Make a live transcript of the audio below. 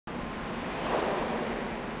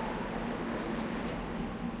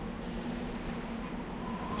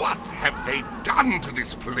What have they done to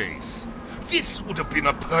this place? This would have been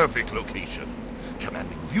a perfect location.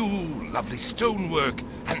 Commanding view, lovely stonework,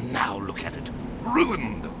 and now look at it.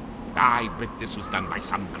 Ruined! I bet this was done by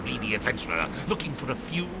some greedy adventurer looking for a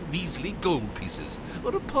few measly gold pieces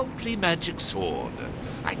or a paltry magic sword.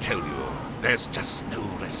 I tell you, there's just no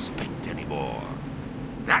respect anymore.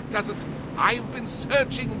 That does it. I've been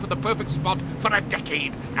searching for the perfect spot for a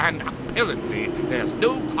decade, and apparently there's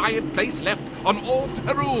no quiet place left on all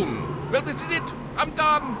Faerun. Well, this is it. I'm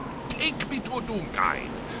done. Take me to a Doomguide.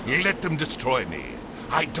 Let them destroy me.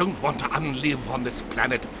 I don't want to unlive on this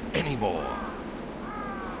planet anymore.